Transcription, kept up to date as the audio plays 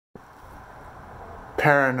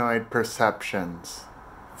Paranoid perceptions,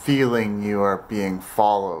 feeling you are being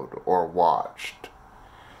followed or watched.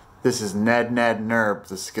 This is nednednerB,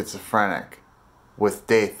 the schizophrenic, with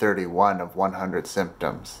day 31 of 100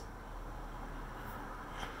 symptoms.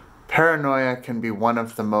 Paranoia can be one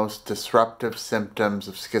of the most disruptive symptoms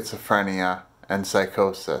of schizophrenia and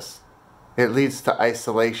psychosis. It leads to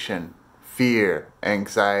isolation, fear,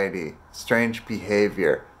 anxiety, strange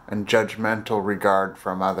behaviour, and judgmental regard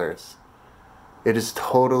from others. It is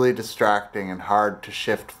totally distracting and hard to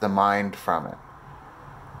shift the mind from it.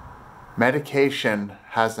 Medication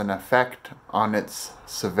has an effect on its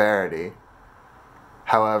severity.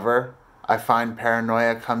 However, I find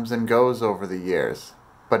paranoia comes and goes over the years,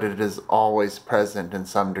 but it is always present in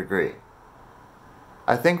some degree.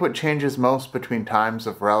 I think what changes most between times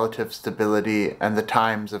of relative stability and the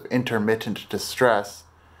times of intermittent distress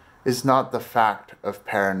is not the fact of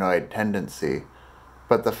paranoid tendency,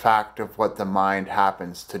 but the fact of what the mind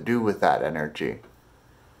happens to do with that energy.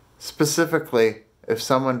 Specifically, if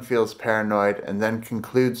someone feels paranoid and then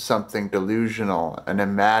concludes something delusional and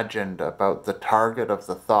imagined about the target of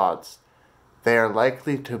the thoughts, they are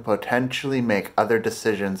likely to potentially make other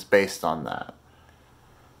decisions based on that.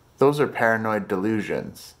 Those are paranoid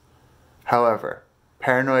delusions. However,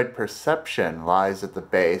 paranoid perception lies at the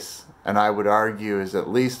base, and I would argue is at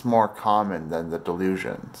least more common than the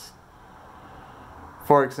delusions.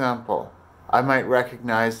 For example, I might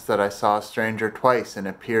recognize that I saw a stranger twice in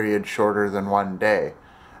a period shorter than one day,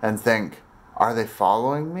 and think, are they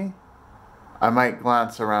following me? I might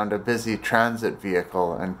glance around a busy transit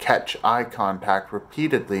vehicle and catch eye contact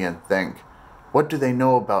repeatedly and think, what do they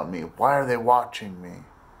know about me? Why are they watching me?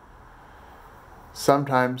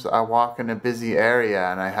 Sometimes I walk in a busy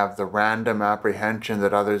area and I have the random apprehension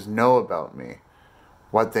that others know about me.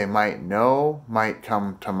 What they might know might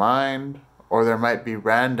come to mind, or there might be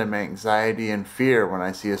random anxiety and fear when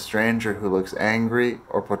I see a stranger who looks angry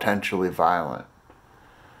or potentially violent.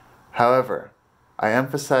 However, I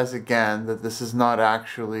emphasize again that this is not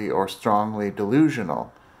actually or strongly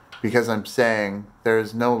delusional, because I'm saying there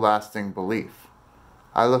is no lasting belief.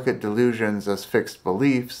 I look at delusions as fixed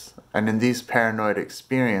beliefs, and in these paranoid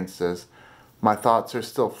experiences, my thoughts are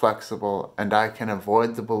still flexible and I can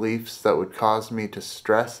avoid the beliefs that would cause me to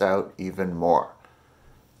stress out even more.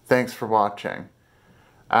 Thanks for watching.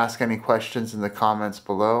 Ask any questions in the comments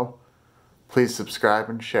below. Please subscribe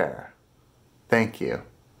and share. Thank you.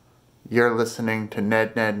 You're listening to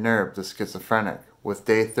nednednerB, the schizophrenic, with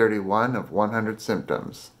day 31 of 100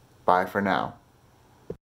 symptoms. Bye for now.